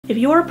If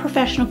you're a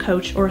professional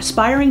coach or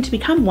aspiring to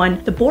become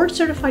one, the Board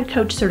Certified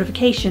Coach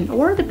certification,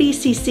 or the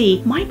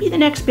BCC, might be the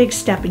next big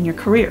step in your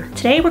career.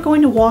 Today, we're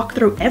going to walk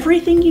through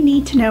everything you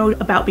need to know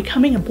about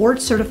becoming a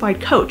Board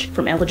Certified Coach,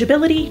 from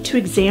eligibility to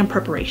exam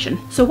preparation.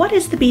 So what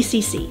is the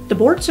BCC? The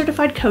Board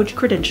Certified Coach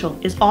credential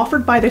is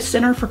offered by the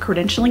Center for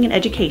Credentialing and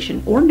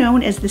Education, or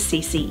known as the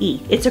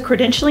CCE. It's a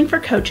credentialing for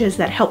coaches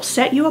that helps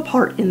set you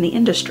apart in the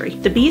industry.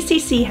 The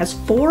BCC has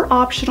 4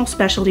 optional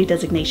specialty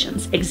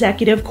designations: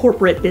 executive,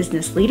 corporate,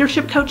 business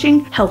leadership coaching,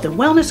 health and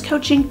wellness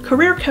coaching,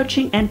 career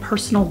coaching, and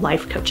personal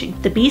life coaching.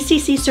 The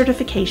BCC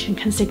certification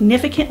can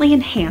significantly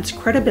enhance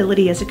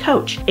credibility as a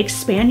coach,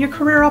 expand your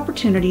career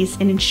opportunities,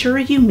 and ensure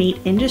you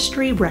meet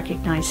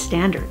industry-recognized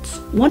standards.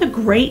 One of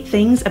the great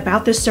things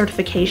about this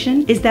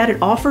certification is that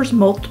it offers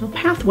multiple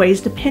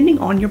pathways depending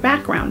on your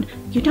background.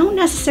 You don't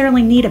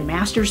necessarily need a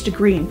master's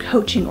degree in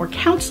coaching or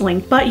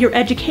counseling, but your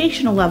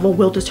educational level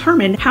will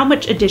determine how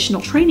much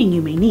additional training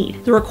you may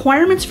need. The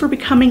requirements for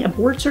becoming a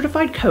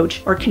board-certified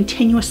coach are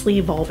continuously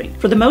evolving.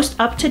 For the most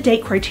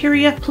up-to-date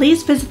criteria,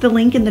 please visit the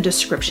link in the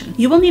description.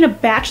 You will need a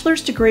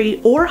bachelor's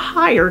degree or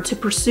higher to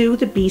pursue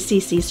the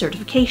BCC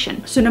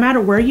certification. So no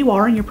matter where you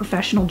are in your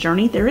professional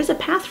journey, there is a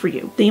path for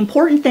you. The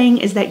important thing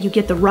is that you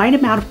get the right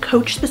amount of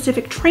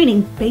coach-specific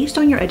training based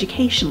on your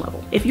education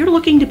level. If you're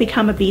looking to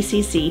become a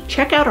BCC,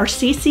 check out our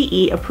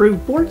CCE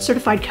approved board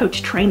certified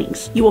coach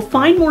trainings. You will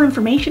find more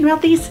information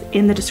about these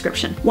in the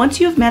description.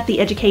 Once you have met the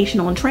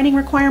educational and training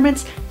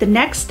requirements, the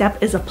next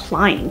step is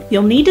applying.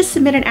 You'll need to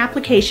submit an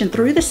application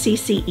through the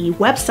CCE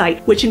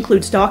website, which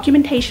includes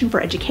documentation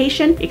for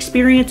education,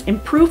 experience,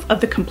 and proof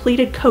of the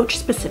completed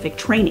coach-specific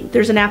training.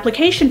 There's an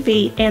application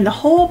fee, and the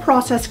whole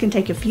process can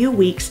take a few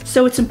weeks,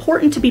 so it's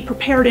important to be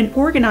prepared and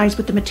organized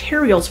with the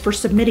materials for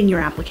submitting your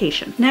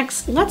application.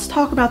 Next, let's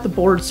talk about the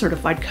Board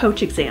Certified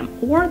Coach exam,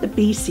 or the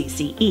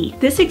BCCE.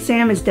 This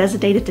exam is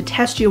designated to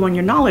test you on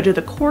your knowledge of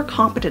the core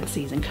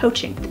competencies in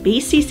coaching. The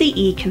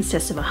BCCE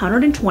consists of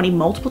 120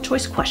 multiple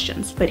choice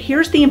questions, but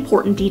here's the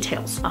important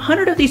details.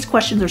 100 of these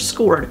questions are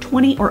scored,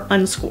 20 are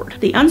unscored.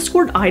 The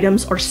unscored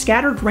items are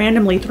scattered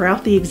randomly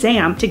throughout the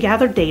exam to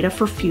gather data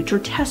for future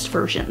test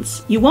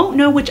versions. You won't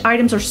know which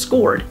items are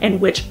scored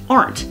and which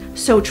aren't,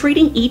 so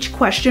treating each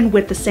question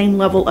with the same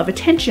level of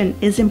attention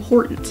is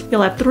important.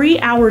 You'll have 3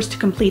 hours to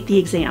complete the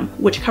exam,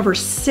 which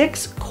covers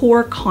 6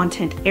 core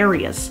content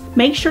areas.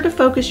 Make sure to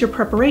focus your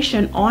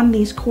preparation on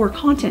these core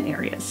content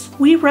areas.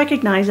 We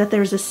recognize that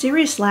there's a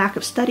serious lack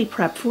of study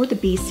prep for the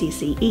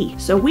BCCE,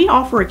 so we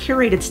offer a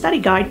curated study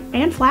guide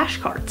and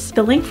flashcards.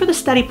 The link for the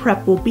study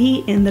prep will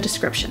be in the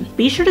description.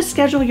 Be sure to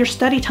schedule your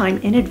study time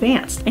in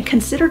advance and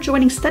consider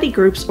joining study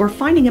groups or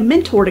finding a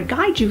mentor to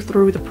guide you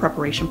through the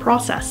preparation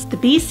process. The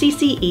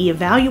BCCE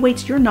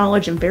evaluates your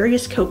knowledge in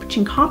various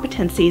coaching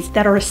competencies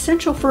that are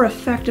essential for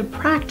effective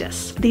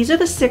practice. These are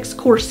the 6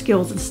 core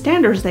skills and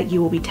standards that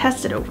you will be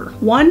tested over.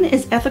 1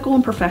 is ethical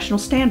and professional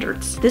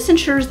standards. This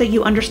ensures that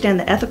you understand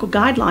the ethical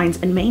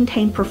guidelines and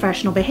maintain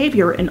professional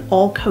behavior in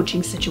all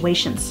coaching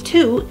situations.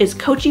 2 is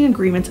coaching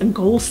agreements and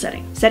goal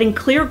setting. Setting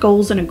clear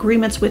goals and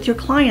agreements with your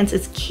clients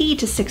is key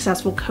to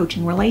successful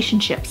coaching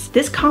relationships.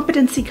 This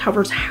competency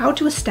covers how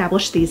to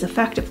establish these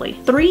effectively.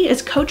 3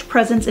 is coach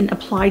presence and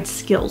applied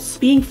skills.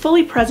 Being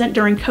fully present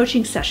during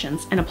coaching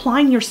sessions and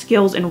applying your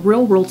skills in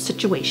real-world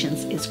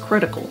situations is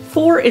critical.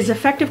 4 is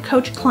effective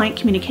coach-client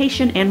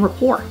communication and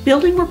rapport.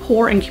 Building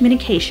rapport and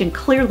communication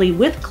clearly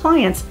with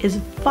clients is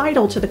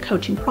vital to the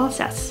coaching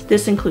process.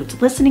 This includes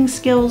listening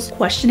skills,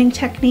 questioning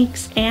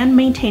techniques, and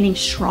maintaining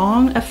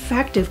strong,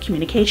 effective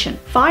communication.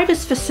 5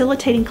 is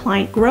facilitating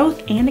client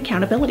growth and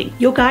accountability.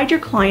 You'll guide your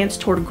clients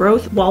toward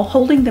growth while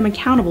holding them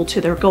accountable to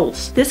their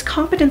goals. This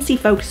competency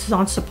focuses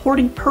on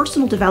supporting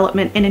personal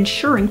development and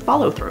ensuring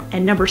follow-through.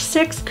 And number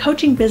 6,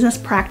 coaching business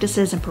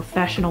practices and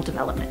professional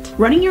development.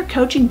 Running your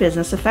coaching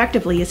business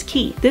effectively is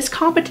key. This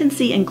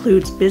competency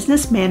includes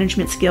business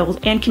management skills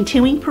and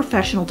continuing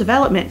professional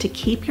development to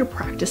keep your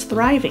practice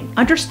thriving.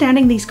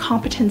 Understanding these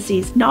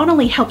competencies not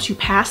only helps you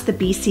pass the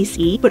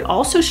BCCE, but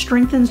also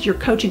strengthens your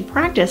coaching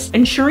practice,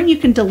 ensuring you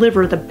can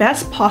deliver the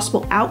best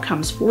possible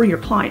outcomes for your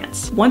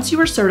clients. Once you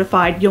are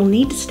certified, you'll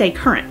need to stay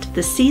current.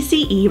 The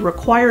CCE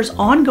requires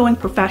ongoing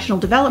professional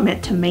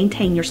development to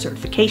maintain your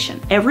certification.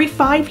 Every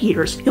 5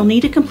 years, you'll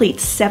need to complete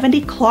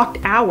 70 clocked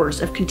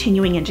hours of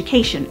continuing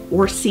education,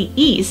 or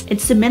CEs, and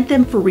submit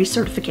them for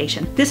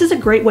recertification. This is a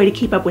great way to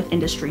keep up with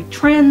industry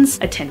trends,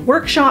 attend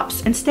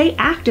workshops, and stay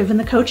active in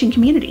the coaching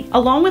community.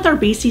 Along with our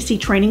BCC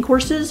training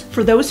courses,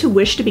 for those who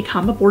wish to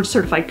become a board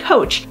certified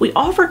coach, we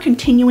offer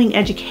continuing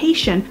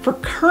education for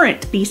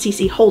current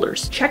BCC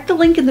holders. Check the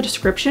link in the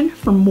description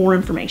for more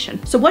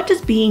information. So what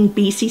does being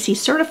BCC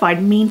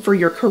certified mean for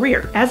your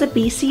career? As a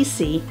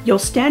BCC, you'll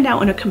stand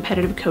out in a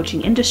competitive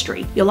coaching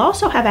industry. You'll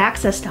also have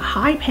access to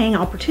high-paying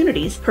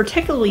opportunities,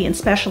 particularly in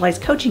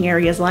specialized coaching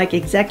areas like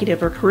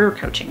executive or career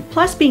coaching.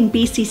 Plus, being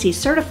BCC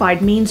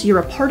certified means you're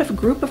a part of a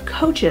group of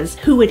coaches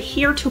who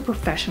adhere to a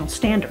professional professional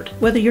standard.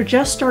 Whether you're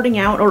just starting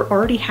out or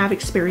already have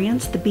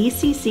experience, the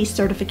BCC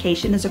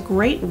certification is a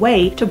great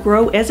way to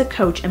grow as a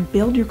coach and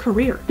build your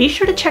career. Be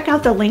sure to check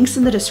out the links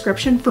in the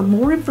description for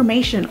more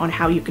information on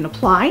how you can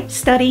apply,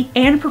 study,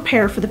 and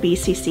prepare for the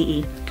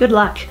BCCE. Good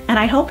luck, and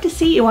I hope to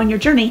see you on your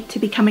journey to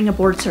becoming a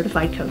board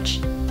certified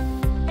coach.